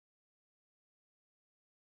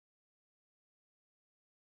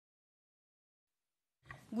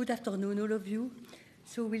Good afternoon, all of you.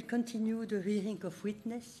 So we'll continue the hearing of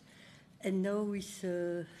witness, and now with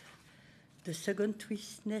the second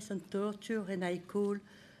witness on torture, and I call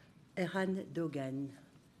Erhan Dogan.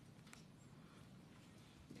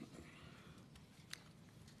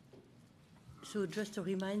 So just to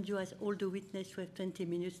remind you, as all the witnesses, you have 20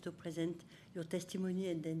 minutes to present your testimony,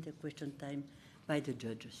 and then the question time by the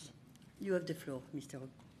judges. You have the floor, Mr.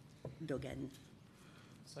 Dogan.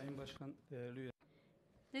 Sayın Başkan, değerli üyeler.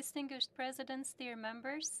 Distinguished presidents, dear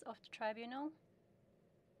members of the tribunal.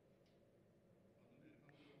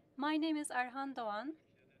 My name is Erhan Dogan.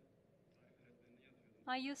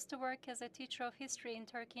 I used to work as a teacher of history in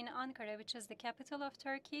Turkey, in Ankara, which is the capital of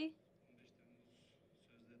Turkey.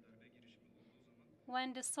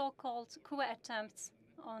 When the so-called coup attempt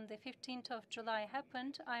on the 15th of July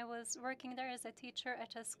happened, I was working there as a teacher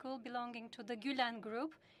at a school belonging to the Gülen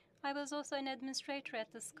group. I was also an administrator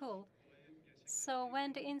at the school. So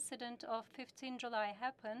when the incident of 15 July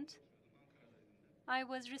happened, I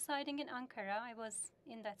was residing in Ankara. I was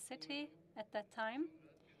in that city at that time.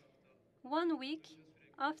 1 week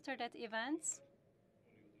after that event,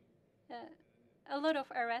 a lot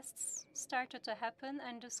of arrests started to happen,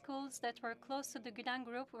 and the schools that were close to the Gülen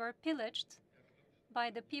group were pillaged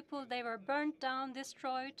by the people. They were burned down,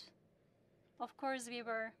 destroyed. Of course, we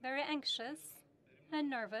were very anxious and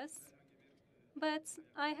nervous, but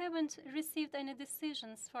I haven't received any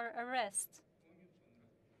decisions for arrest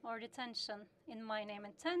or detention in my name.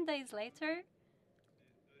 And 10 days later,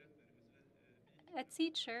 a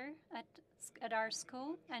teacher at our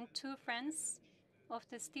school and 2 friends of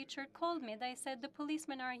this teacher called me. They said, "The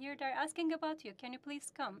policemen are here. They're asking about you. Can you please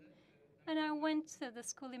come?" And I went to the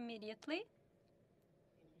school immediately.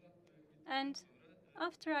 And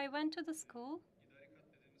after I went to the school,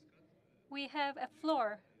 we have a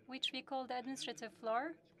floor, which we call the administrative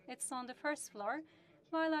floor. It's on the first floor.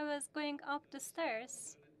 While I was going up the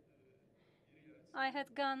stairs, I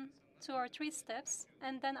had gone 2 or 3 steps,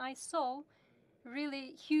 and then I saw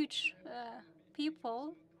really huge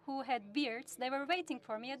people who had beards. They were waiting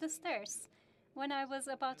for me at the stairs. When I was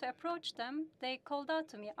about to approach them, they called out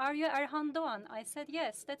to me, "Are you Erhan Dogan?" I said,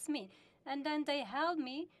 "Yes, that's me." And then they held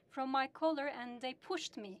me from my collar and they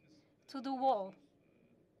pushed me to the wall.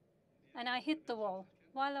 And I hit the wall.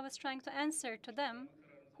 While I was trying to answer to them,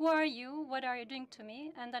 "Who are you? What are you doing to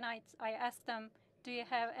me?" And then I asked them, "Do you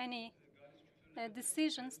have any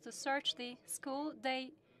decisions to search the school?"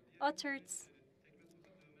 They uttered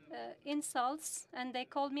insults, and they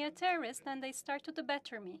called me a terrorist, and they started to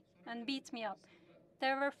batter me and beat me up.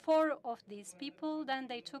 There were 4 of these people. Then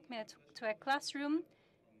they took me to a classroom,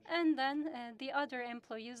 and then the other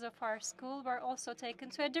employees of our school were also taken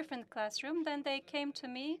to a different classroom. Then they came to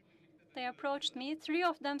me, they approached me. 3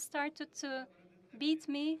 of them started to beat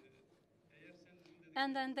me,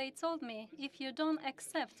 and then they told me, "If you don't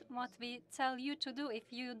accept what we tell you to do,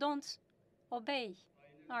 if you don't obey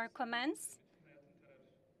our commands,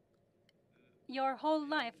 your whole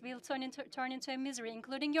life will turn into a misery,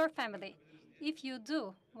 including your family. If you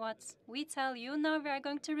do what we tell you, now we are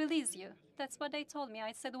going to release you." That's what they told me.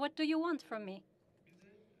 I said, "What do you want from me?"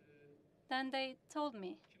 Then they told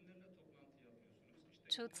me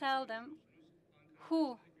to tell them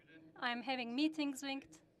who I'm having meetings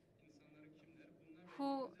with,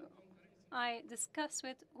 who I discuss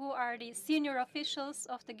with, who are the senior officials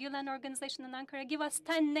of the Gülen organization in Ankara. "Give us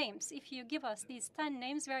 10 names. If you give us these 10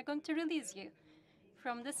 names, we are going to release you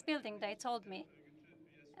from this building," they told me.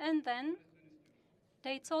 And then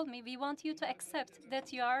they told me, "We want you to accept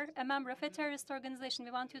that you are a member of a terrorist organization.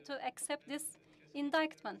 We want you to accept this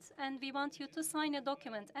indictment, and we want you to sign a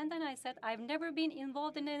document." And then I said, "I've never been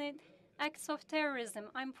involved in any acts of terrorism.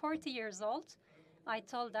 I'm 40 years old," I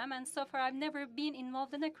told them, "and so far I've never been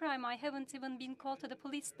involved in a crime. I haven't even been called to the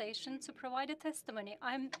police station to provide a testimony.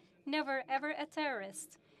 I'm never, ever a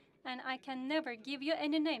terrorist. And I can never give you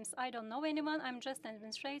any names. I don't know anyone. I'm just an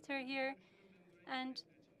administrator here. And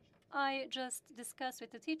I just discussed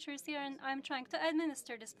with the teachers here, and I'm trying to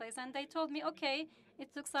administer this place." And they told me, "Okay,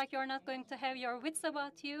 it looks like you're not going to have your wits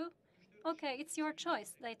about you. Okay, it's your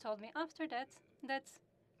choice," they told me. After that, that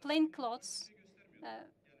plainclothes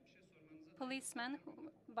policemen,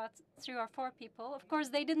 about 3 or 4 people. Of course,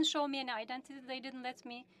 they didn't show me any identity. They didn't let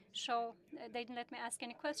me ask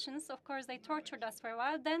any questions. Of course, they tortured us for a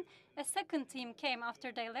while. Then a second team came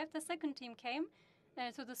after they left. A second team came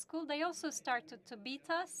to the school. They also started to beat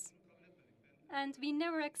us. And we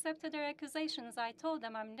never accepted their accusations. I told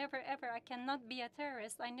them, "I'm never, ever, I cannot be a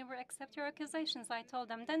terrorist. I never accept your accusations," I told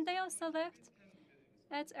them. Then they also left.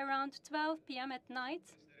 At around 12 p.m. at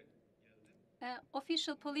night,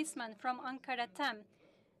 official policemen from Ankara TEM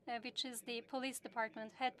which is the police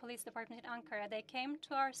department, head police department in Ankara. They came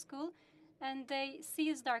to our school and they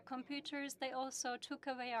seized our computers. They also took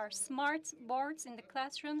away our smart boards in the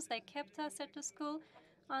classrooms. They kept us at the school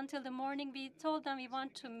until the morning. We told them we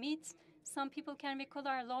want to meet. Some people can be called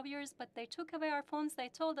our lawyers, but they took away our phones. They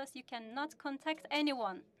told us you cannot contact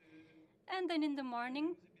anyone. And then in the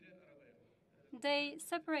morning, they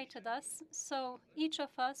separated us, so each of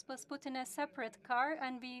us was put in a separate car,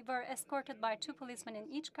 and we were escorted by 2 policemen in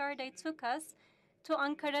each car. They took us to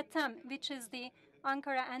Ankara TEM, which is the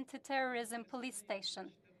Ankara Anti-Terrorism Police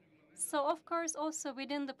Station. So, of course, also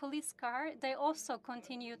within the police car, they also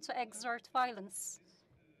continued to exert violence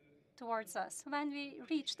towards us. When we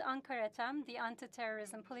reached Ankara TEM, the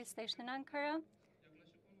Anti-Terrorism Police Station in Ankara,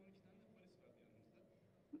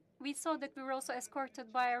 we saw that we were also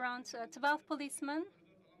escorted by around 12 policemen.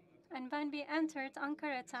 And when we entered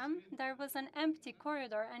Ankara TEM, there was an empty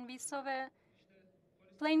corridor, and we saw a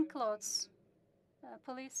plainclothes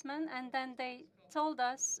policeman, and then they told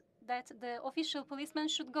us that the official policeman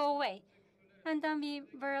should go away. And then we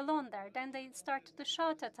were alone there. Then they started to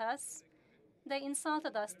shout at us. They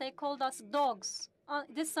insulted us. They called us dogs,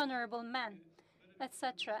 dishonorable men,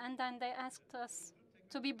 etc. And then they asked us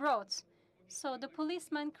to be brought. So the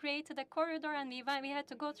policeman created a corridor, and we had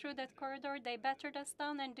to go through that corridor. They battered us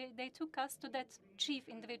down, and they took us to that chief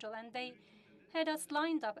individual, and they had us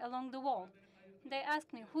lined up along the wall. They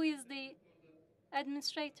asked me, who is the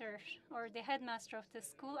administrator or the headmaster of the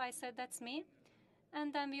school? I said, that's me.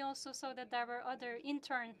 And then we also saw that there were other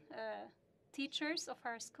intern teachers of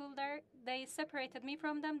our school there. They separated me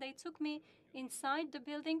from them. They took me inside the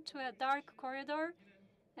building to a dark corridor.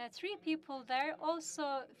 3 people there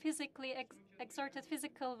also physically exerted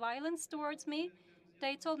physical violence towards me.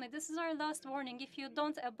 They told me, this is our last warning. If you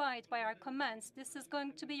don't abide by our commands, this is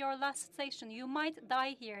going to be your last station. You might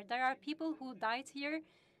die here. There are people who died here,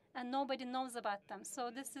 and nobody knows about them. So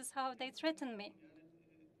this is how they threatened me.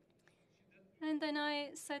 And then I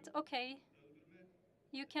said, okay,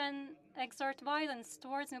 you can exert violence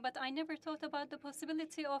towards me, but I never thought about the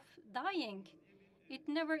possibility of dying. It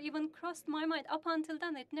never even crossed my mind. Up until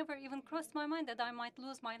then, it never even crossed my mind that I might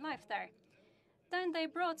lose my life there. Then they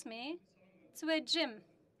brought me to a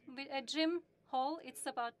gym hall. It's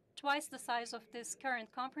about twice the size of this current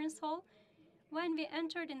conference hall. When we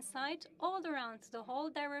entered inside, all around the hall,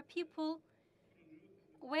 there were people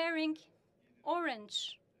wearing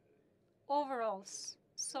orange overalls.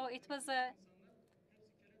 So it was a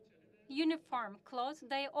uniform clothes.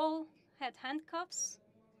 They all had handcuffs,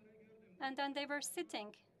 and then they were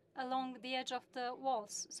sitting along the edge of the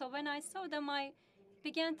walls. So when I saw them, I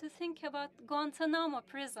began to think about Guantanamo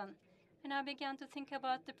prison, and I began to think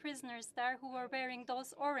about the prisoners there who were wearing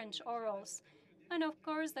those orange overalls. And of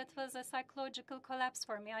course, that was a psychological collapse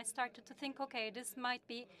for me. I started to think, okay, this might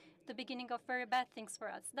be the beginning of very bad things for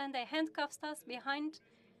us. Then they handcuffed us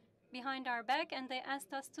behind our back, and they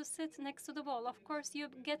asked us to sit next to the wall. Of course, you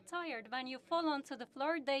get tired. When you fall onto the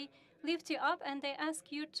floor, they lift you up, and they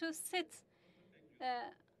ask you to sit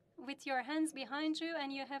with your hands behind you,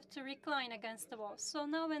 and you have to recline against the wall. So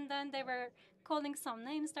now and then they were calling some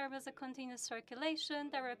names. There was a continuous circulation.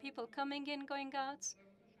 There were people coming in, going out.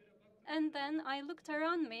 And then I looked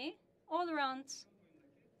around me, all around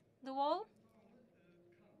the wall.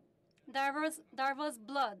 There was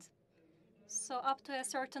blood. So up to a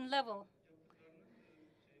certain level,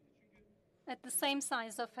 at the same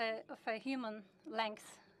size of a human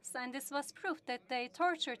length. And this was proof that they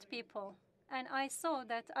tortured people. And I saw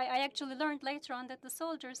that, I actually learned later on that the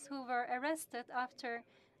soldiers who were arrested after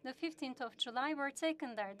the 15th of July were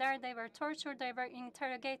taken there. There they were tortured, they were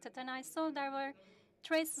interrogated, and I saw there were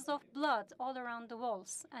traces of blood all around the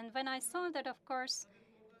walls. And when I saw that, of course,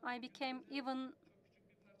 I became even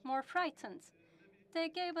more frightened. They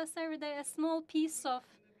gave us every day a small piece of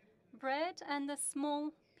bread and a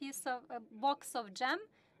small piece of a box of jam,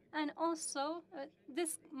 and also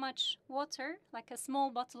this much water, like a small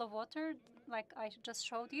bottle of water, like I just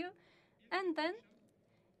showed you. And then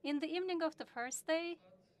in the evening of the first day,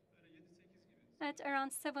 at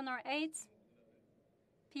around 7 or 8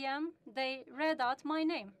 p.m., they read out my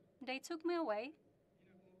name. They took me away.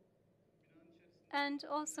 And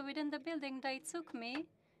also within the building, they took me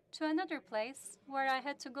to another place where I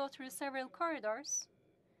had to go through several corridors.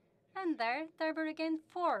 And there were again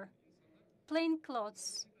 4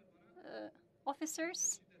 plainclothes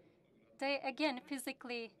officers. They again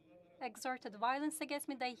physically exerted violence against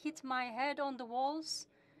me. They hit my head on the walls.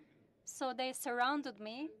 So they surrounded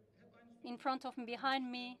me, in front of me,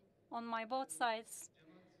 behind me, on my both sides.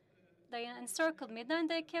 They encircled me. Then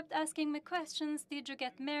they kept asking me questions. Did you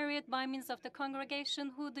get married by means of the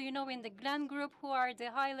congregation? Who do you know in the Glen group? Who are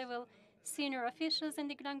the high-level senior officials in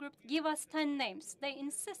the Glen group? Give us 10 names. They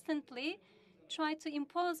insistently tried to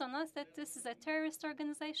impose on us that this is a terrorist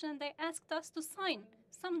organization. They asked us to sign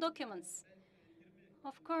some documents.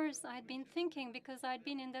 Of course, I'd been thinking, because I'd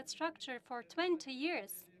been in that structure for 20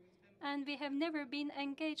 years, and we have never been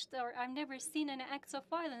engaged, or I've never seen any acts of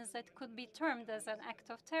violence that could be termed as an act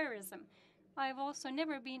of terrorism. I've also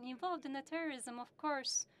never been involved in a terrorism. Of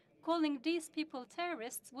course, calling these people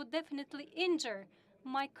terrorists would definitely injure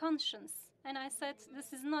my conscience. And I said,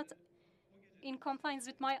 this is not in compliance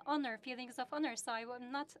with my honor, feelings of honor, so I was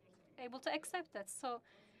not able to accept that. So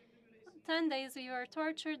 10 days we were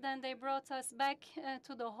tortured, then they brought us back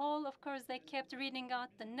to the hall. Of course, they kept reading out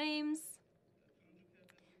the names.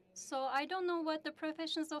 So I don't know what the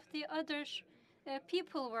professions of the other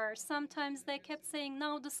people were. Sometimes they kept saying,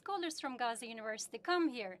 now the scholars from Gazi University, come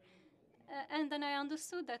here. And then I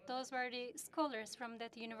understood that those were the scholars from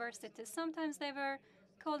that university. Sometimes they were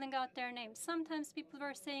calling out their names. Sometimes people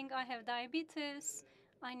were saying, I have diabetes,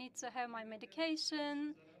 I need to have my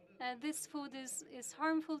medication, this food is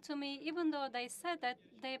harmful to me, even though they said that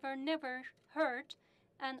they were never heard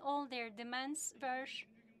and all their demands were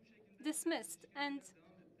dismissed. And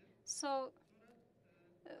so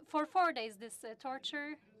for 4 days this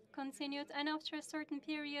torture continued, and after a certain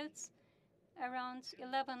period, around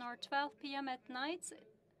 11 or 12 p.m. at night,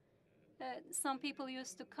 some people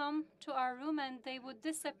used to come to our room and they would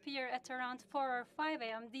disappear at around 4 or 5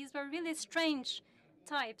 a.m. These were really strange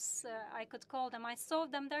types, I could call them. I saw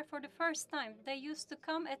them there for the first time. They used to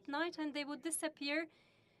come at night and they would disappear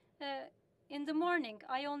in the morning.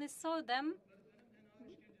 I only saw them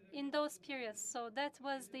in those periods. So that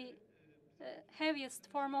was the heaviest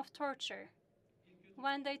form of torture.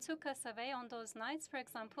 When they took us away on those nights, for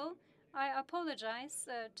example, I apologize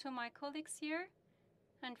to my colleagues here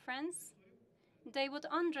and friends. They would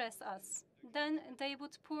undress us. Then they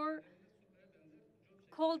would pour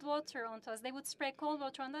cold water onto us. They would spray cold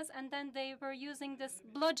water on us, and then they were using this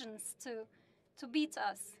bludgeons to beat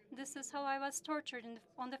us. This is how I was tortured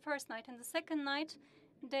on the first night. And the second night,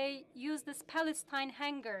 they used this Palestine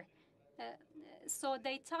hanger. So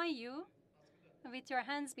they tie you with your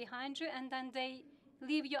hands behind you, and then they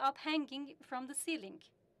leave you up hanging from the ceiling.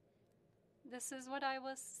 This is what I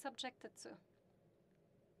was subjected to.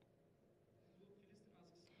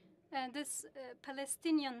 And this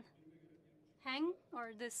Palestinian hang,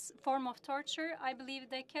 or this form of torture, I believe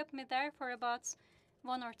they kept me there for about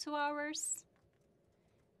 1 or 2 hours.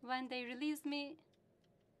 When they released me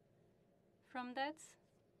from that,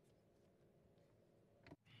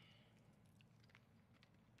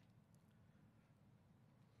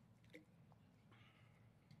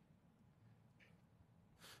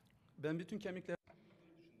 Ben bütün kemikler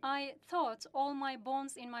I thought all my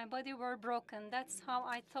bones in my body were broken. That's how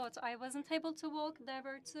I thought. I wasn't able to walk. There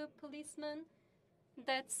were 2 policemen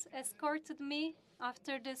that escorted me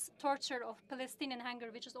after this torture of Palestinian hanger,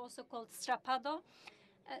 which is also called strapado.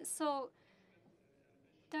 So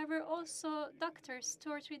there were also doctors,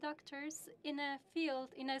 2 or 3 doctors, in a field,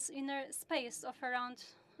 in a space of around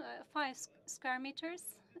 5 square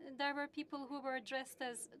meters. There were people who were dressed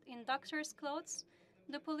as in doctor's clothes.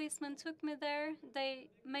 The policeman took me there. They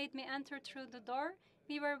made me enter through the door.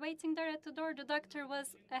 We were waiting there at the door. The doctor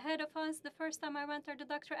was ahead of us. The first time I went there, the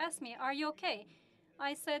doctor asked me, "Are you okay?"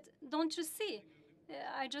 I said, "Don't you see?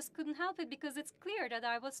 I just couldn't help it because it's clear that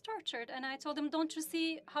I was tortured." And I told him, "Don't you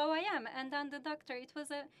see how I am?" And then the doctor, it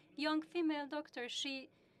was a young female doctor, she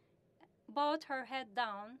bowed her head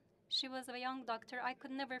down. She was a young doctor. I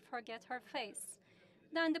could never forget her face.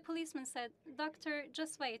 Then the policeman said, "Doctor,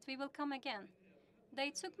 just wait, we will come again." They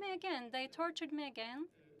took me again. They tortured me again.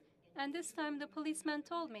 And this time the policeman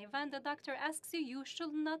told me, "When the doctor asks you, you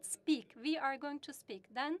should not speak. We are going to speak.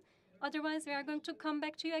 Then, otherwise, we are going to come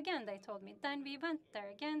back to you again," they told me. Then we went there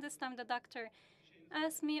again. This time the doctor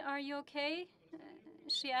asked me, "Are you okay?"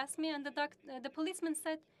 She asked me, and the policeman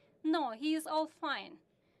said, "No, he is all fine."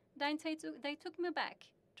 Then they took me back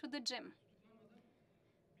to the gym.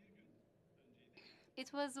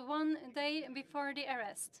 It was 1 day before the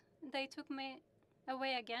arrest. They took me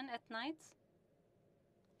away again at night.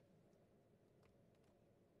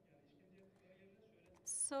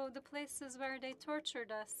 So the places where they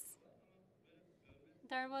tortured us,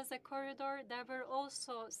 there was a corridor. There were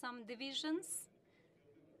also some divisions.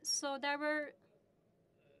 So there were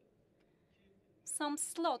some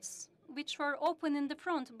slots which were open in the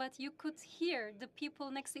front, but you could hear the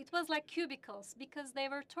people next to it. It was like cubicles because they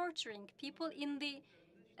were torturing people in the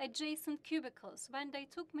adjacent cubicles. When they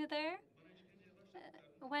took me there,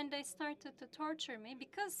 when they started to torture me,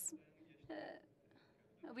 because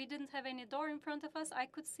we didn't have any door in front of us, I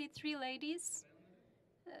could see three ladies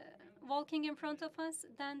walking in front of us.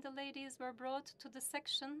 Then the ladies were brought to the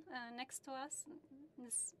section next to us,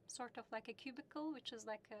 this sort of like a cubicle, which is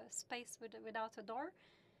like a space without a door.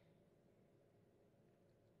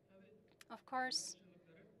 Of course,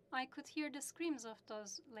 I could hear the screams of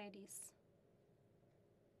those ladies.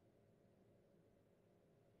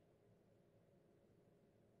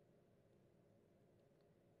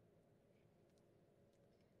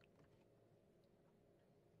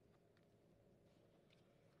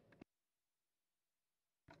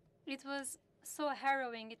 It was so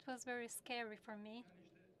harrowing. It was very scary for me.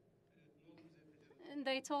 And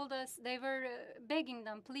they told us, they were begging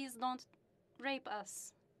them, please don't rape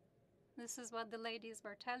us. This is what the ladies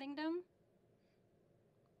were telling them.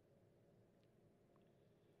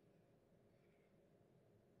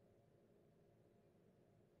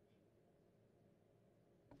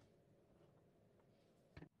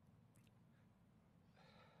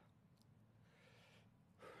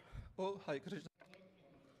 O haykırıcı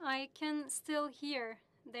I can still hear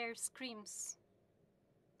their screams.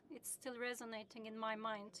 It's still resonating in my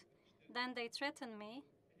mind. Then they threatened me.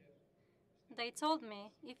 They told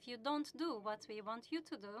me, if you don't do what we want you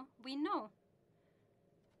to do, we know.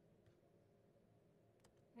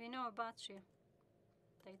 We know about you,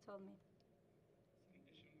 they told me.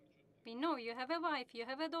 We know you have a wife, you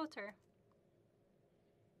have a daughter.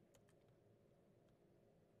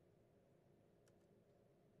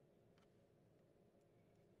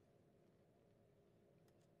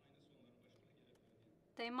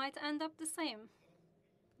 They might end up the same,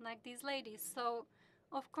 like these ladies. So,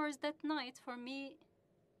 of course, that night for me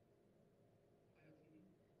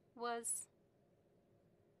was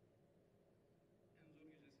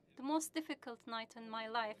the most difficult night in my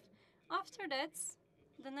life. After that,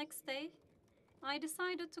 the next day, I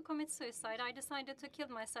decided to commit suicide. I decided to kill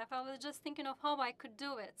myself. I was just thinking of how I could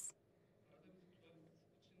do it.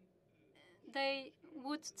 They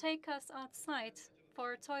would take us outside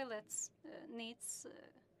for toilet needs,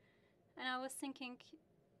 and I was thinking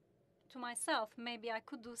to myself, maybe I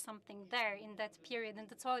could do something there in that period, in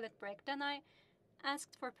the toilet break. Then I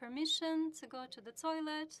asked for permission to go to the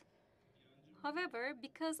toilet. However,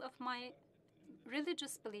 because of my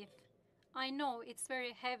religious belief, I know it's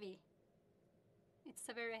very heavy. It's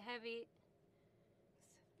a very heavy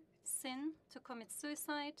sin to commit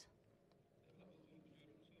suicide.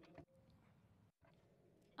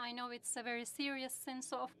 I know it's a very serious sin,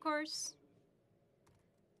 so of course,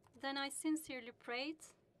 then I sincerely prayed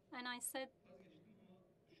and I said,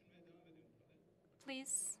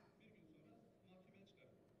 please.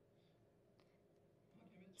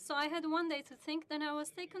 So I had one day to think, then I was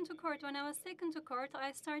taken to court. When I was taken to court,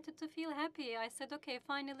 I started to feel happy. I said, okay,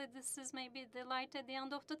 finally, this is maybe the light at the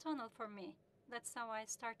end of the tunnel for me. That's how I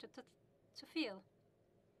started to feel.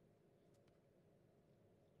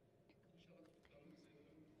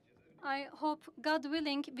 I hope, God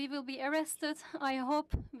willing, we will be arrested. I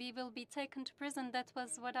hope we will be taken to prison. That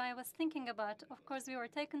was what I was thinking about. Of course, we were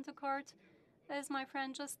taken to court. As my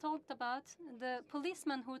friend just talked about, the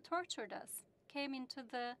policeman who tortured us came into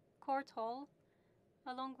the court hall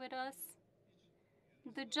along with us.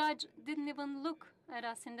 The judge didn't even look at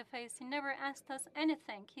us in the face. He never asked us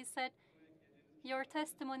anything. He said, your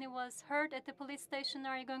testimony was heard at the police station.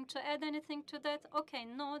 Are you going to add anything to that? Okay,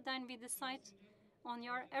 no, then we decide on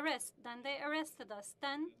your arrest. Then they arrested us.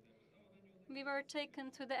 Then we were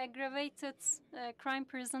taken to the aggravated crime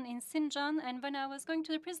prison in Sinjan. And when I was going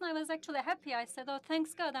to the prison, I was actually happy. I said, oh,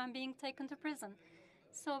 thanks God, I'm being taken to prison.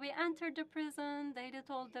 So we entered the prison. They did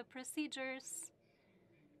all the procedures.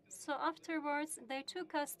 So afterwards, they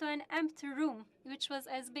took us to an empty room, which was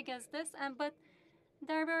as big as this. But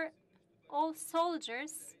there were all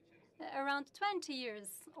soldiers, around 20 years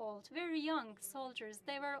old, very young soldiers.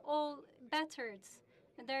 They were all battered.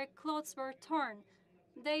 Their clothes were torn.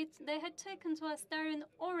 They had taken to us there in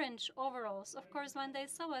orange overalls. Of course, when they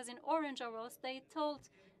saw us in orange overalls, they told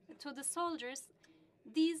to the soldiers,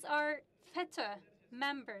 these are FETA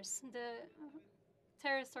members, the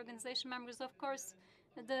terrorist organization members. Of course,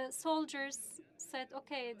 the soldiers said,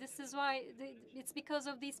 okay, this is why, it's because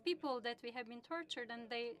of these people that we have been tortured, and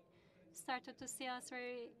they started to see us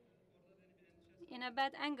very in a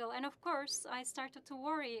bad angle. And of course, I started to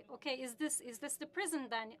worry, okay, is this the prison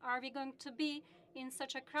then? Are we going to be in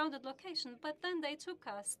such a crowded location? But then they took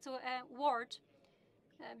us to a ward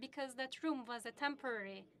because that room was a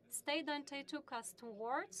temporary stay. Then they took us to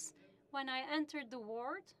wards. When I entered the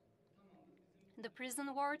ward, the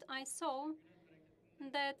prison ward, I saw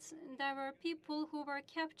that there were people who were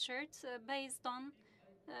captured based on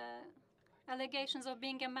allegations of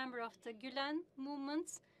being a member of the Gülen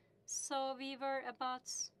movement. So we were about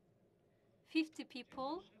 50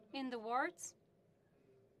 people in the wards.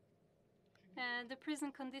 The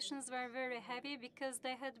prison conditions were very heavy because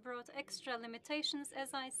they had brought extra limitations. As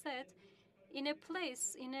I said, in a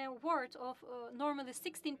place, in a ward of normally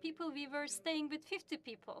 16 people, we were staying with 50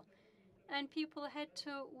 people. And people had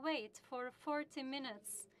to wait for 40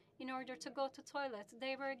 minutes in order to go to toilet.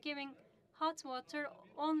 They were giving hot water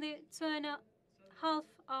only 2.5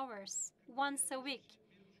 hours once a week.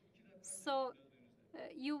 So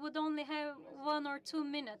you would only have 1 or 2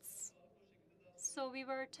 minutes. So we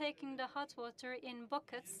were taking the hot water in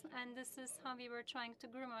buckets, and this is how we were trying to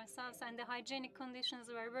groom ourselves. And the hygienic conditions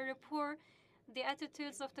were very poor. The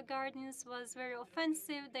attitudes of the guardians was very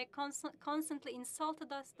offensive. They constantly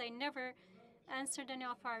insulted us. They never answered any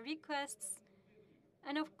of our requests.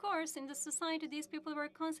 And of course, in the society, these people were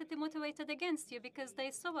constantly motivated against you because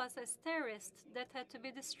they saw us as terrorists that had to be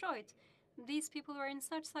destroyed. These people were in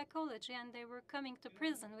such psychology, and they were coming to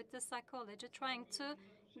prison with this psychology, trying to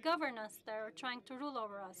govern us there, or trying to rule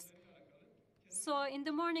over us. So in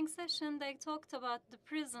the morning session, they talked about the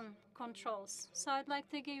prison controls. So I'd like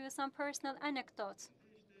to give you some personal anecdotes.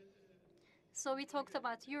 So we talked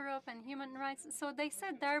about Europe and human rights. So they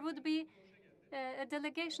said there would be a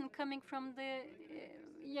delegation coming from the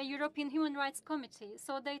European Human Rights Committee.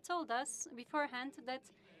 So they told us beforehand that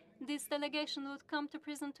this delegation would come to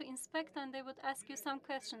prison to inspect, and they would ask you some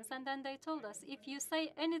questions. And then they told us, if you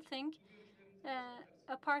say anything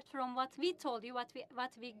apart from what we told you, what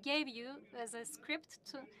we gave you as a script,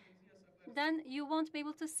 then you won't be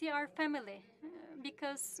able to see our family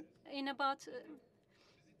because in about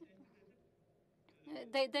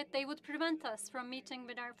they would prevent us from meeting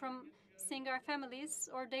with from seeing our families,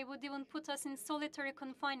 or they would even put us in solitary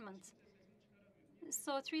confinement.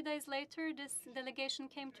 So 3 days later, this delegation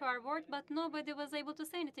came to our ward, but nobody was able to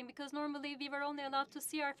say anything because normally we were only allowed to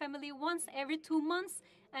see our family once every 2 months,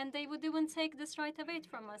 and they would even take this right away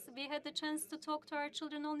from us. We had the chance to talk to our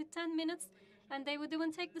children only 10 minutes, and they would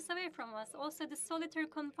even take this away from us. Also, the solitary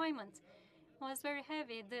confinement was very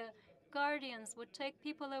heavy. The guardians would take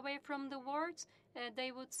people away from the wards.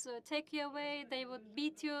 They would take you away. They would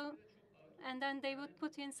beat you, and then they would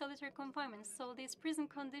put you in solitary confinement. So these prison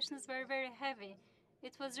conditions were very heavy.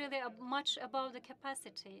 It was really much above the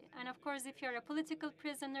capacity. And of course, if you're a political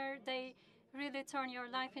prisoner, they really turn your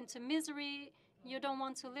life into misery. You don't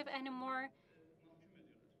want to live anymore.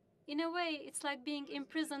 In a way, it's like being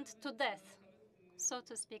imprisoned to death, so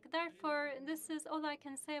to speak. Therefore, this is all I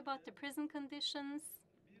can say about the prison conditions.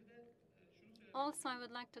 Also, I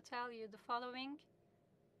would like to tell you the following.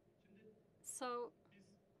 So,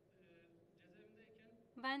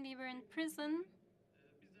 when we were in prison,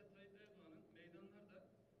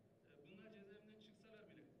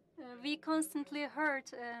 we constantly heard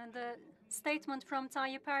the statement from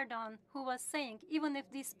Tayyip Erdogan, who was saying, even if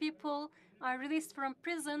these people are released from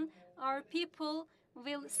prison, our people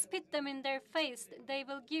will spit them in their face. They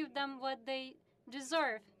will give them what they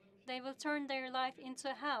deserve. They will turn their life into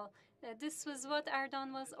hell. This was what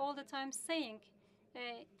Erdogan was all the time saying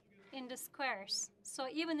in the squares. So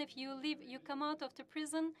even if you come out of the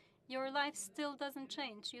prison, your life still doesn't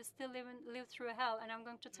change. You still live through hell, and I'm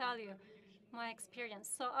going to tell you my experience.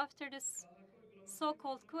 So after this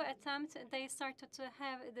so-called coup attempt, they started to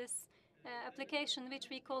have this application, which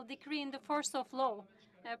we call decree in the force of law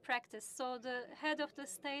practice. So the head of the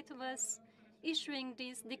state was issuing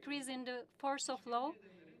these decrees in the force of law.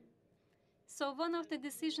 So one of the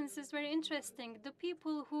decisions is very interesting. The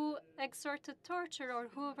people who exerted torture or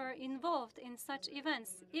who were involved in such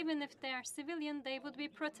events, even if they are civilian, they would be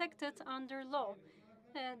protected under law.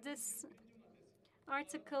 This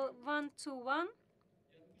Article 121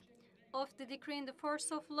 of the decree in the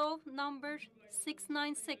force of law, number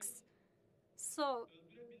 696. So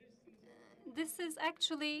this is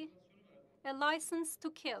actually a license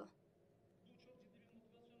to kill.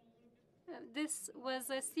 This was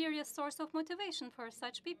a serious source of motivation for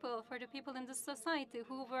such people, for the people in the society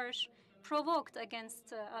who were provoked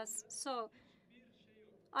against us. So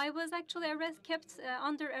I was actually kept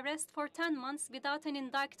under arrest for 10 months without an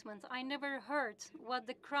indictment. I never heard what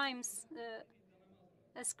the crimes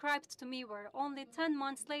ascribed to me were. Only 10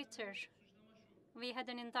 months later, we had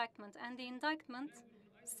an indictment, and the indictment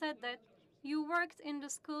said that you worked in the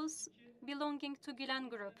schools belonging to Gülen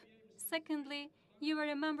Group. Secondly, you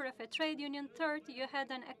were a member of a trade union. Third, you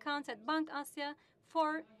had an account at Bank Asya.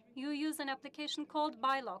 Four, you used an application called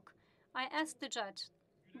Bylock. I asked the judge,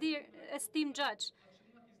 dear esteemed judge,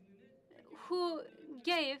 who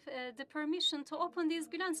gave the permission to open these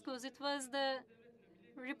Gülen schools? It was the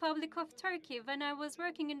Republic of Turkey. When I was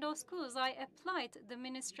working in those schools, I applied the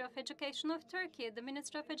Ministry of Education of Turkey. The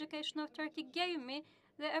Ministry of Education of Turkey gave me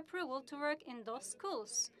the approval to work in those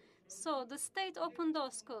schools. So the state opened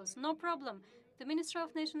those schools, no problem. The Ministry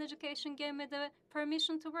of National Education gave me the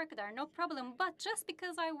permission to work there, no problem. But just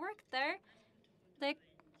because I worked there, they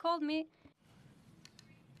called me.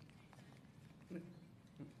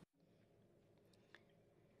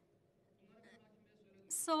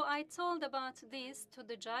 So I told about this to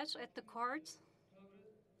the judge at the court.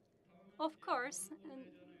 Of course,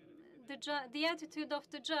 the attitude of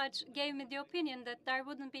the judge gave me the opinion that there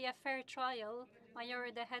wouldn't be a fair trial. I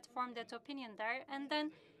already had formed that opinion there. And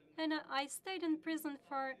then I stayed in prison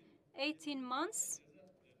for 18 months,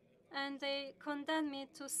 and they condemned me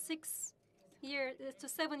to 7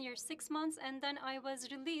 years, 6 months, and then I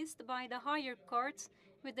was released by the higher court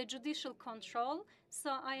with the judicial control.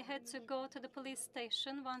 So I had to go to the police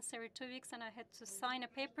station once every 2 weeks, and I had to sign a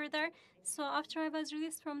paper there. So after I was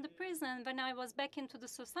released from the prison, when I was back into the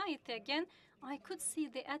society again, I could see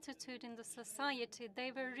the attitude in the society.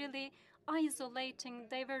 They were really isolating,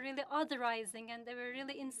 they were really otherizing, and they were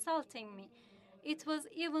really insulting me. It was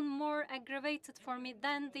even more aggravated for me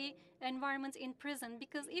than the environment in prison,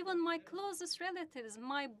 because even my closest relatives,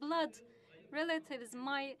 my blood relatives,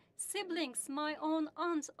 my siblings, my own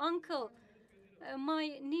aunt, uncle,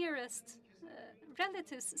 my nearest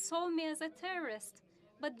relatives saw me as a terrorist.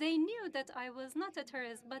 But they knew that I was not a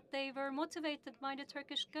terrorist, but they were motivated by the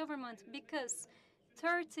Turkish government because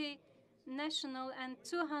 30 national and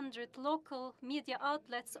 200 local media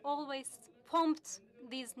outlets always pumped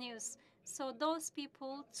these news. So those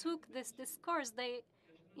people took this discourse, they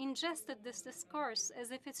ingested this discourse as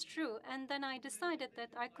if it's true. And then I decided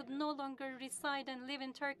that I could no longer reside and live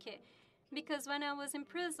in Turkey. Because when I was in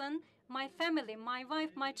prison, my family, my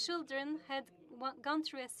wife, my children had gone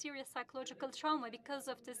through a serious psychological trauma because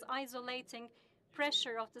of this isolating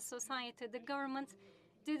pressure of the society. The government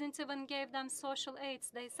didn't even give them social aids.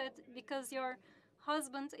 They said, because your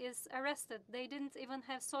husband is arrested, they didn't even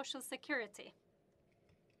have social security.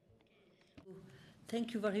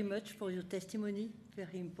 Thank you very much for your testimony,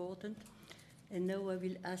 very important. And now I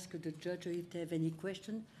will ask the judge if they have any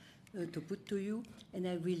question to put to you, and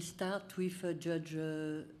I will start with Judge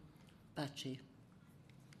Pace.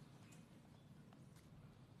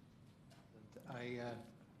 I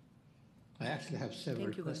actually have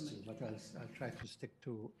several questions, but I'll try to stick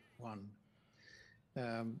to one.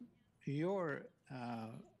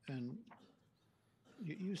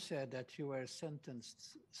 You said that you were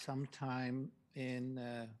sentenced sometime in,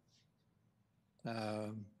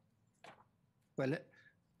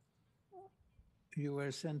 you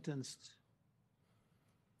were sentenced.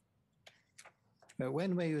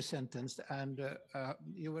 When were you sentenced? And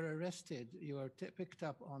you were arrested. You were picked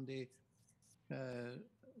up on the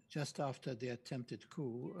just after the attempted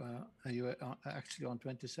coup. You were actually on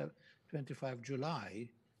 25 July,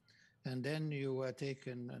 and then you were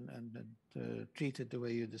taken and treated the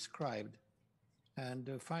way you described.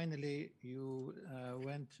 And finally, you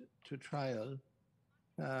went to trial.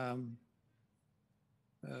 I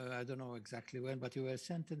don't know exactly when, but you were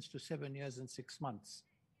sentenced to 7 years and 6 months.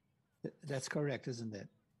 That's correct, isn't it?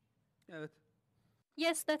 Evet.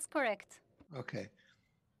 Yes, that's correct. Okay.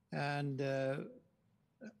 And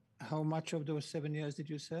how much of those 7 years did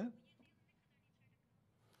you serve?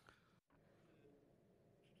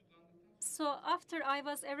 So after I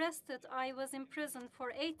was arrested, I was in prison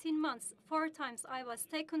for 18 months. 4 times I was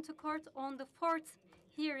taken to court. On the 4th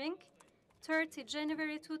hearing, 30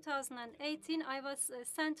 January 2018, I was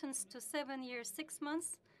sentenced to 7 years, 6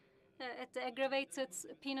 months at the aggravated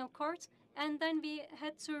penal court. And then we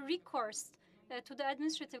had to recourse to the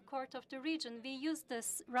administrative court of the region. We used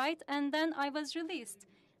this right, and then I was released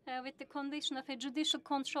with the condition of a judicial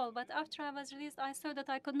control. But after I was released, I saw that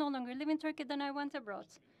I could no longer live in Turkey, then I went abroad.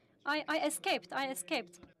 I escaped.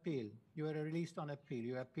 Appeal. You were released on appeal.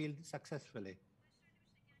 You appealed successfully.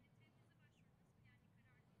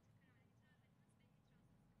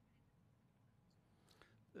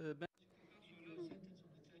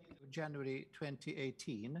 January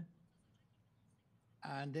 2018,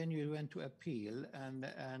 and then you went to appeal, and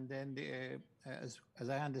then as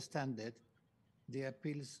I understand it, the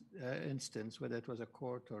appeals instance, whether it was a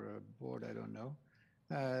court or a board, I don't know,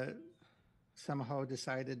 somehow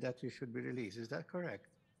decided that you should be released. Is that correct?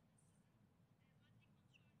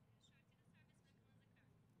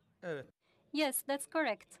 Evet. Yes, that's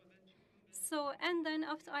correct. So, and then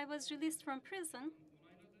after I was released from prison,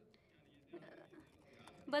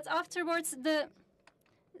 but afterwards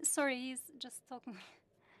sorry, he's just talking.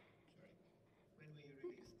 When were you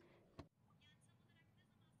released?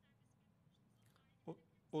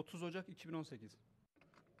 30 Ocak 2018.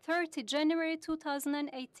 30 January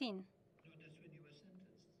 2018.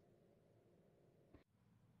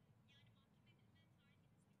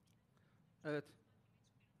 Evet.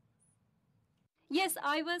 Yes,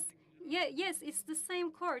 I was. Yeah, yes, it's the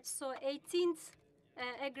same court. So 18th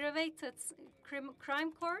aggravated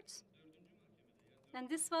crime court, and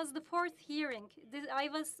this was the fourth hearing. I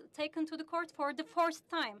was taken to the court for the fourth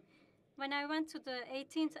time. When I went to the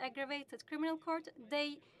 18th aggravated criminal court,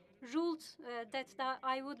 they ruled that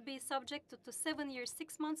I would be subjected to 7 years,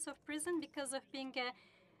 6 months of prison because of being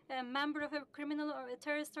a member of a criminal or a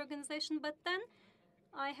terrorist organization. But then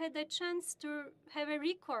I had a chance to have a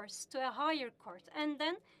recourse to a higher court. And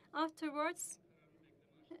then afterwards,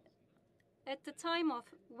 at the time of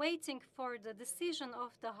waiting for the decision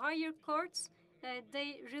of the higher courts,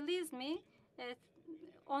 they released me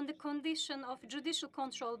on the condition of judicial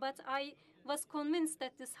control. But I was convinced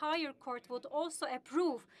that this higher court would also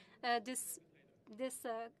approve this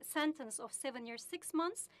sentence of 7 years, 6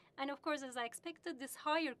 months. And of course, as I expected, this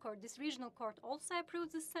higher court, this regional court, also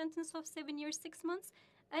approved this sentence of 7 years, 6 months.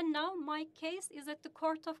 And now my case is at the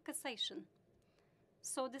Court of Cassation.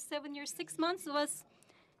 So the 7 years, 6 months was...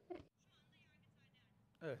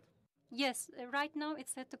 Evet. Yes, right now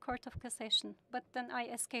it's at the Court of Cassation. But then I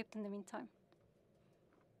escaped in the meantime.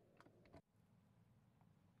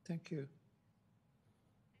 Thank you.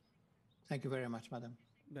 Thank you very much, madam.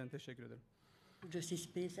 Ben teşekkür ederim.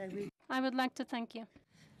 Justice Bayes, I would like to thank you.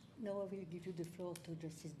 now I will give you the floor to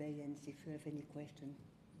Justice Bayes if you have any question.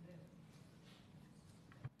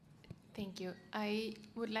 Thank you. I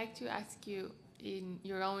would like to ask you, in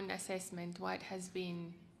your own assessment, what has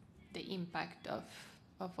been the impact of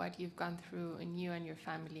what you've gone through in you and your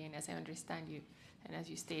family? And as I understand you, and as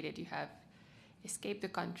you stated, you have escaped the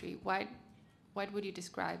country. What would you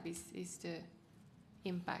describe is the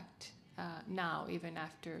impact now, even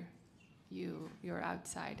after you're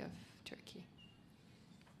outside of Turkey?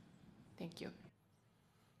 Thank you.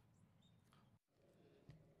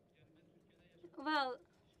 Well,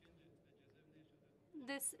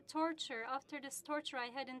 this torture, after this torture I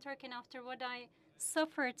had in Turkey and after what I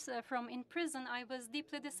suffered from in prison, I was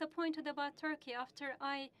deeply disappointed about Turkey. After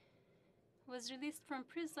I was released from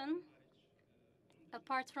prison,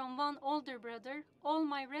 apart from one older brother, all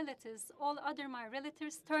my relatives, my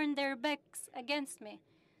relatives turned their backs against me.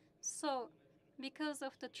 So, because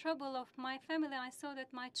of the trouble of my family, I saw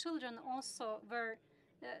that my children also were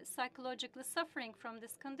psychologically suffering from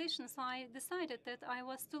this condition. So I decided that I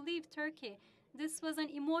was to leave Turkey. This was an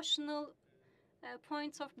emotional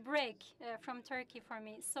point of break from Turkey for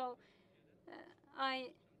me. So I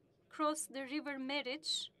crossed the river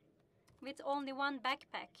Meriç with only one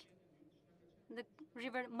backpack, the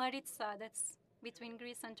river Maritsa, that's between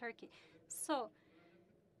Greece and Turkey. So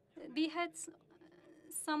we had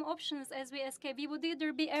some options as we escaped. We would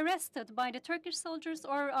either be arrested by the Turkish soldiers,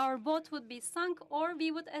 or our boat would be sunk, or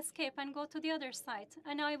we would escape and go to the other side.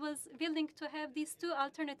 And I was willing to have these two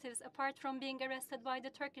alternatives apart from being arrested by the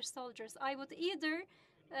Turkish soldiers. I would either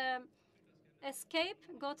escape,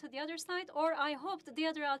 go to the other side, or I hoped the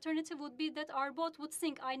other alternative would be that our boat would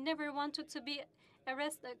sink. I never wanted to be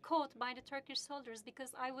caught by the Turkish soldiers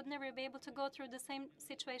because I would never be able to go through the same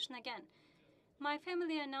situation again. My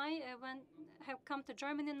family and I have come to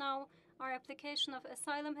Germany now. Our application of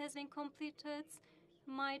asylum has been completed.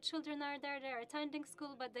 My children are there. They're attending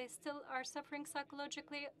school, but they still are suffering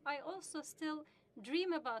psychologically. I also still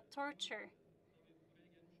dream about torture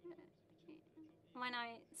when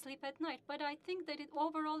I sleep at night. But I think that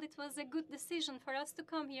overall it was a good decision for us to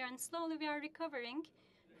come here, and slowly we are recovering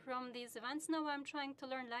from these events. Now I'm trying to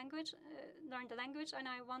learn the language, and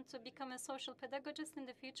I want to become a social pedagogist in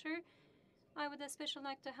the future. I would especially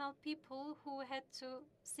like to help people who had to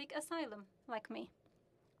seek asylum, like me.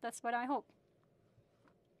 That's what I hope.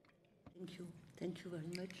 Thank you. Thank you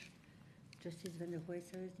very much. Justice van der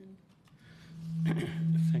Huijshuizen.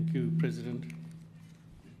 Thank you, President.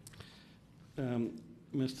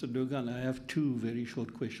 Mr. Dogan, I have two very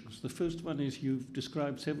short questions. The first one is, you've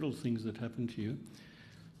described several things that happened to you,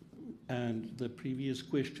 and the previous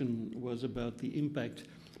question was about the impact.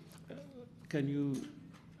 Can you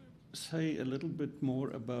say a little bit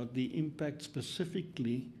more about the impact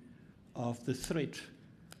specifically of the threat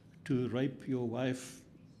to rape your wife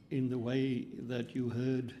in the way that you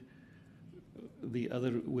heard the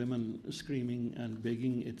other women screaming and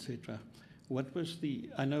begging, etc.? What was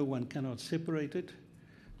I know one cannot separate it,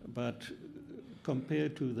 but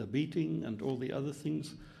compared to the beating and all the other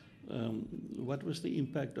things, what was the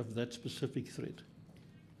impact of that specific threat?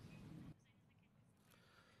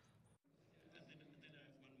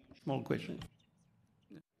 Small question.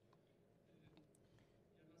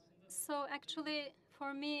 So actually,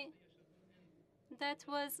 for me, that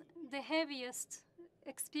was the heaviest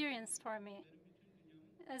experience for me.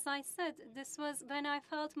 As I said, this was when I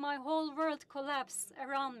felt my whole world collapse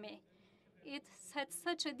around me. It had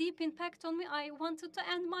such a deep impact on me, I wanted to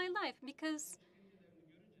end my life, because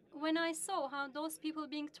when I saw how those people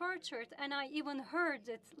being tortured, and I even heard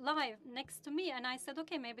it live next to me, and I said,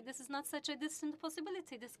 okay, maybe this is not such a distant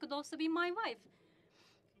possibility. This could also be my wife.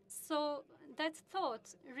 So that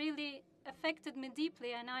thought really affected me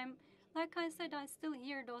deeply, and like I said, I still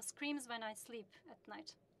hear those screams when I sleep at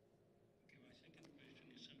night.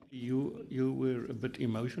 You were a bit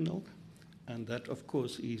emotional, and that, of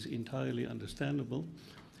course, is entirely understandable.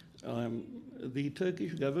 The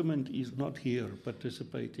Turkish government is not here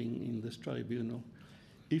participating in this tribunal.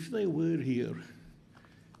 If they were here,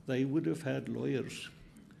 they would have had lawyers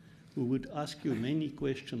who would ask you many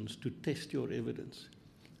questions to test your evidence.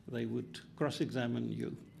 They would cross-examine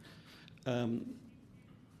you.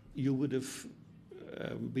 You would have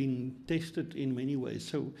been tested in many ways.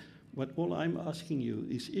 So all I'm asking you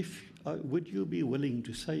is, would you be willing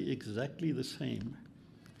to say exactly the same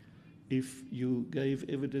if you gave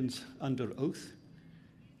evidence under oath,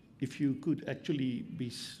 if you could actually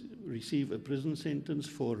receive a prison sentence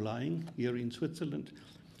for lying here in Switzerland,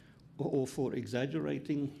 or for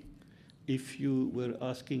exaggerating, if you were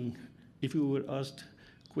asked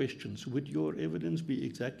questions? Would your evidence be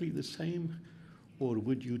exactly the same, or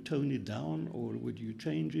would you tone it down, or would you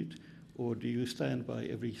change it, or do you stand by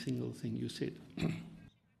every single thing you said?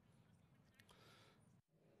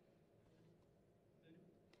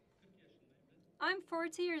 I'm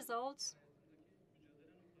 40 years old,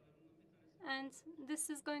 and this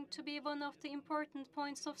is going to be one of the important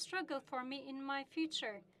points of struggle for me in my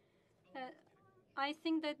future. I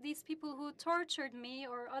think that these people who tortured me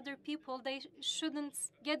or other people, they shouldn't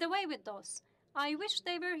get away with those. I wish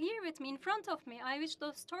they were here with me, in front of me. I wish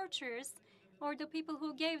those torturers or the people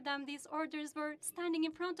who gave them these orders were standing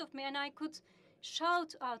in front of me, and I could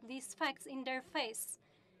shout out these facts in their face.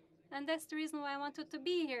 And that's the reason why I wanted to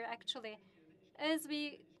be here, actually. As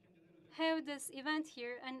we have this event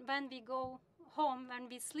here, and when we go home, when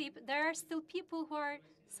we sleep, there are still people who are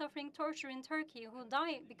suffering torture in Turkey, who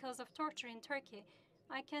die because of torture in Turkey.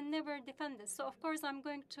 I can never defend this. So, of course, I'm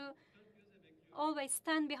going to always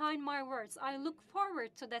stand behind my words. I look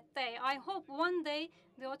forward to that day. I hope one day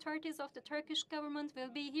the authorities of the Turkish government will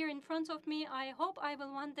be here in front of me. I hope I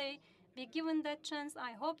will one day be given that chance.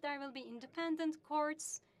 I hope there will be independent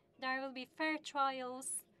courts, there will be fair trials.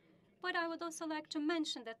 But I would also like to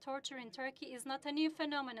mention that torture in Turkey is not a new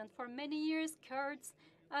phenomenon. For many years, Kurds,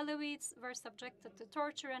 Alawites were subjected to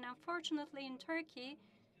torture, and unfortunately in Turkey,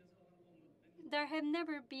 there have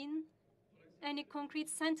never been any concrete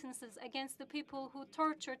sentences against the people who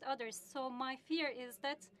tortured others. So my fear is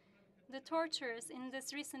that the torturers in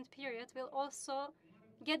this recent period will also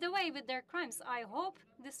get away with their crimes. I hope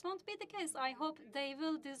this won't be the case. I hope they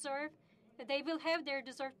will have their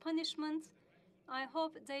deserved punishment. I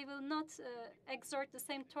hope they will not exert the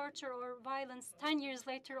same torture or violence 10 years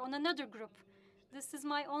later on another group. This is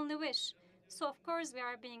my only wish. So, of course, we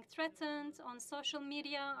are being threatened on social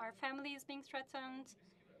media. Our family is being threatened.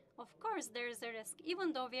 Of course, there is a risk.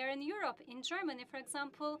 Even though we are in Europe, in Germany, for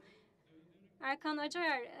example, Erhan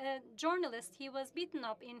Dogan, a journalist, he was beaten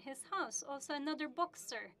up in his house. Also, another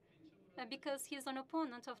boxer, because he's an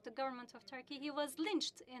opponent of the government of Turkey, he was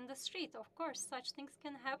lynched in the street. Of course, such things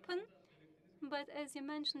can happen. But as you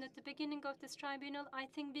mentioned at the beginning of this tribunal, I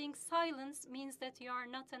think being silenced means that you are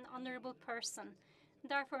not an honorable person.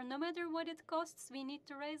 Therefore, no matter what it costs, we need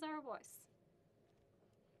to raise our voice.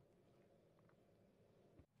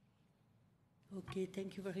 Okay,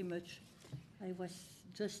 thank you very much. I was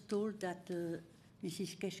just told that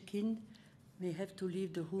Mrs. Keshkin may have to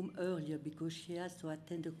leave the room earlier because she has to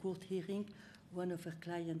attend a court hearing. One of her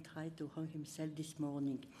clients tried to hang himself this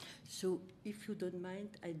morning. So if you don't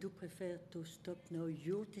mind, I do prefer to stop now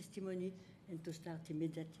your testimony and to start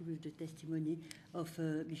immediately with the testimony of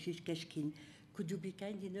Mrs. Keshkin. Could you be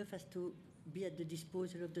kind enough as to be at the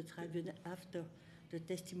disposal of the tribunal after the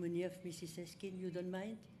testimony of Mrs. Keshkin? You don't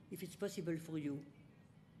mind? If it's possible for you.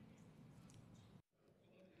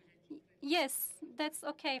 Yes, that's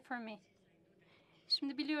okay for me.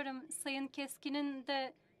 Şimdi biliyorum Sayın Keskin'in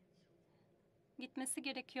de gitmesi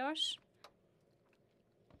gerekiyor.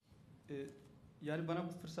 Yani bana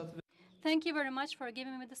bu fırsatı Thank you very much for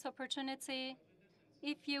giving me this opportunity.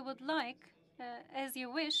 If you would like, as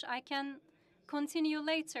you wish, I can continue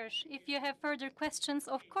later. If you have further questions,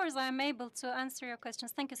 of course, I am able to answer your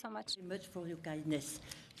questions. Thank you so much. Very much for your kindness.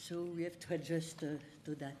 So we have to adjust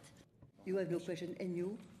to that. You have no question, and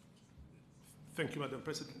you? Thank you, Madam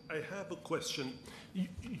President. I have a question.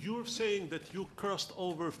 You're saying that you crossed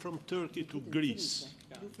over from Turkey to Greece.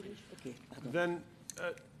 Okay, pardon. Then,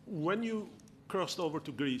 when you crossed over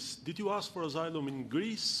to Greece, did you ask for asylum in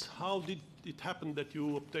Greece? How did it happen that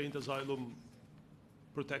you obtained asylum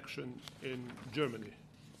protection in Germany?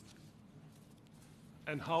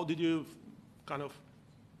 And how did you kind of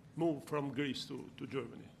move from Greece to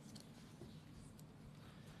Germany?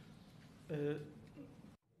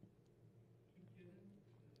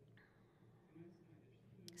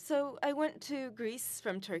 So I went to Greece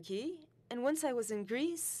from Turkey, and once I was in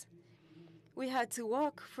Greece, we had to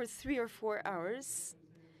walk for 3 or 4 hours.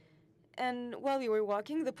 And while we were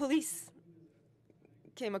walking, the police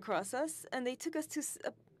came across us, and they took us to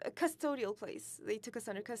a custodial place. They took us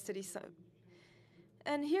under custody.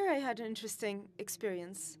 And here I had an interesting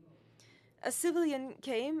experience. A civilian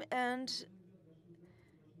came and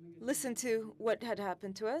listened to what had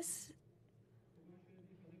happened to us.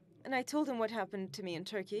 And I told him what happened to me in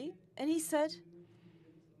Turkey. And he said,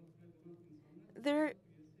 there are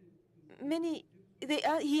many...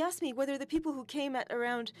 he asked me whether the people who came at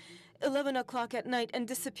around 11 o'clock at night and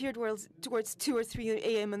disappeared towards 2 or 3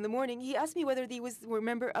 a.m. in the morning, he asked me whether they were a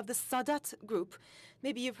member of the Sadat group.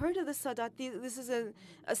 Maybe you've heard of the Sadat. This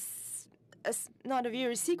is not a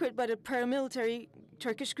very secret, but a paramilitary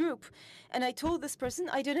Turkish group. And I told this person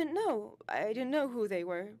I didn't know. I didn't know who they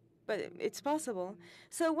were, but it's possible.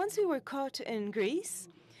 So once we were caught in Greece,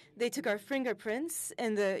 they took our fingerprints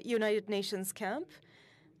in the United Nations camp,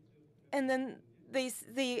 and then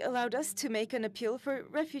they allowed us to make an appeal for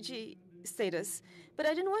refugee status. But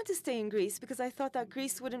I didn't want to stay in Greece because I thought that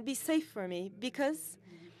Greece wouldn't be safe for me, because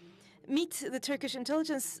MIT, the Turkish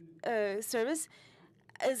intelligence service,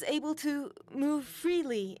 is able to move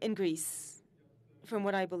freely in Greece, from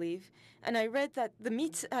what I believe. And I read that the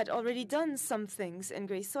MIT had already done some things in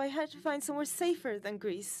Greece, so I had to find somewhere safer than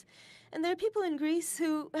Greece. And there are people in Greece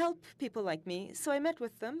who help people like me, so I met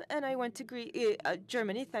with them, and I went to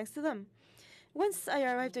Germany thanks to them. Once I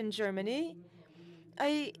arrived in Germany,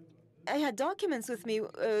 I had documents with me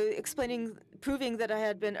proving that I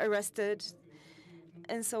had been arrested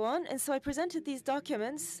and so on. And so I presented these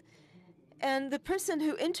documents, and the person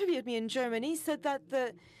who interviewed me in Germany said that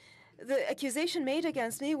the accusation made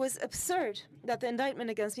against me was absurd, that the indictment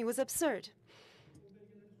against me was absurd.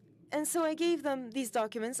 And so I gave them these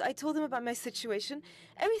documents. I told them about my situation.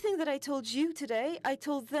 Everything that I told you today, I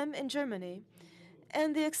told them in Germany.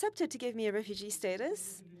 And they accepted to give me a refugee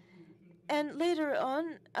status. And later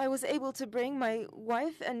on, I was able to bring my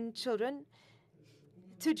wife and children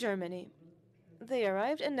to Germany. They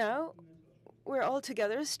arrived, and now we're all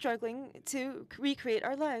together struggling to recreate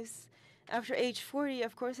our lives. After age 40,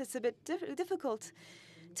 of course, it's a bit difficult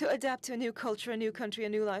to adapt to a new culture, a new country, a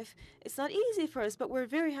new life. It's not easy for us, but we're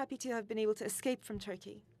very happy to have been able to escape from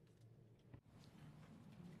Turkey.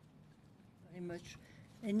 Very much.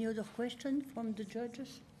 Any other question from the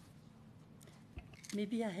judges?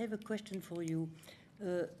 Maybe I have a question for you.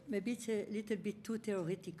 Maybe it's a little bit too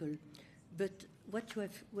theoretical, but what you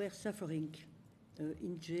were suffering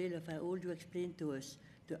in jail, all you explained to us,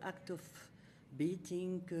 the act of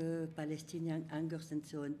beating, Palestinian angers and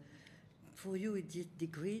so on, for you it is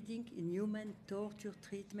degrading, inhuman, torture,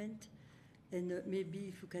 treatment? And maybe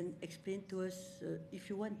if you can explain to us, if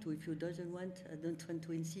you want to, if you doesn't want, I don't want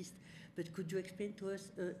to insist, but could you explain to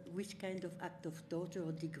us which kind of act of torture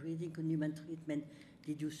or degrading or inhuman treatment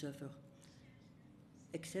did you suffer?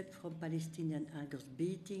 Except from Palestinian angers,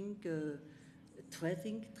 beating,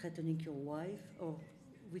 threatening your wife, or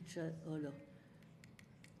which other?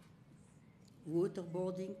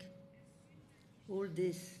 Waterboarding, all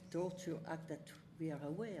this torture act that we are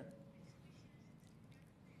aware.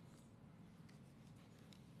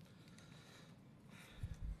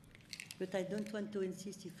 But I don't want to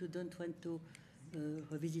insist if you don't want to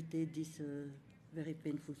revisit this very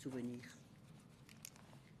painful souvenir.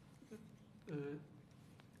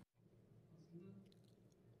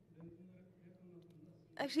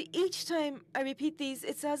 Actually, each time I repeat these,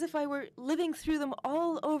 it's as if I were living through them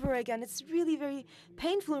all over again. It's really very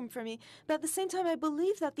painful for me. But at the same time, I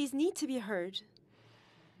believe that these need to be heard.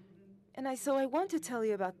 And so I want to tell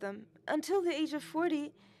you about them. Until the age of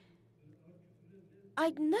 40,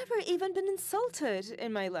 I'd never even been insulted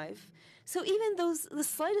in my life. So even the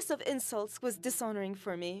slightest of insults was dishonoring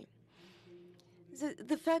for me.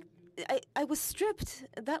 The fact I was stripped,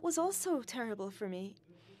 that was also terrible for me.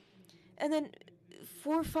 And then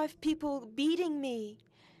 4 or 5 people beating me.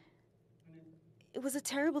 It was a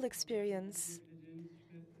terrible experience.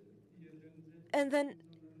 And then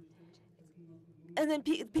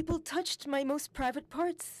people touched my most private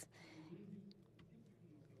parts.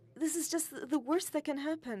 this is just the worst that can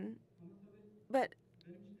happen. But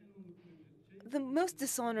the most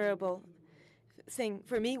dishonorable thing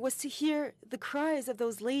for me was to hear the cries of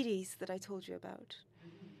those ladies that I told you about.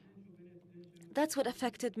 That's what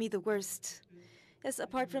affected me the worst. Yes,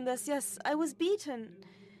 apart from this, yes, I was beaten.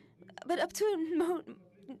 But up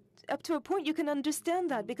to a point, you can understand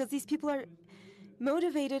that, because these people are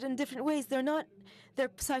motivated in different ways. Their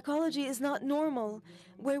psychology is not normal.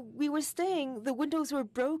 Where we were staying, the windows were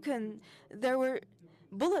broken. There were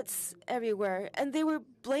bullets everywhere, and they were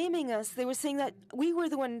blaming us. They were saying that we were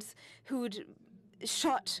the ones who'd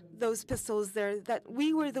shot those pistols there, that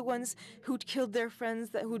we were the ones who'd killed their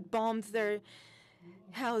friends, that who'd bombed their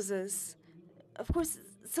houses. Of course,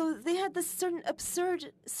 so they had this certain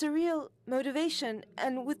absurd, surreal motivation,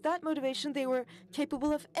 and with that motivation, they were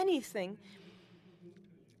capable of anything.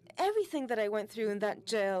 Everything that I went through in that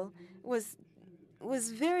jail was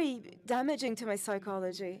very damaging to my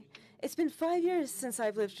psychology. It's been 5 years since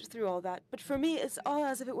I've lived through all that, but for me, it's all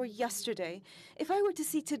as if it were yesterday. If I were to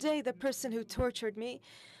see today the person who tortured me,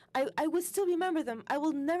 I would still remember them. I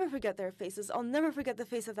will never forget their faces. I'll never forget the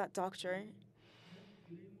face of that doctor.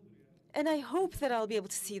 And I hope that I'll be able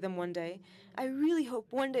to see them one day. I really hope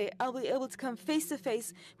one day I'll be able to come face to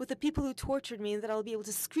face with the people who tortured me, and that I'll be able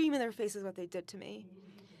to scream in their faces what they did to me.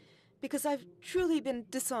 Because I've truly been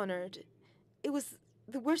dishonored. It was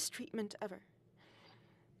the worst treatment ever.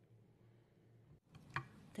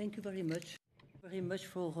 Thank you very much. Very much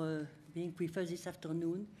for being with us this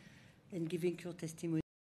afternoon and giving your testimony.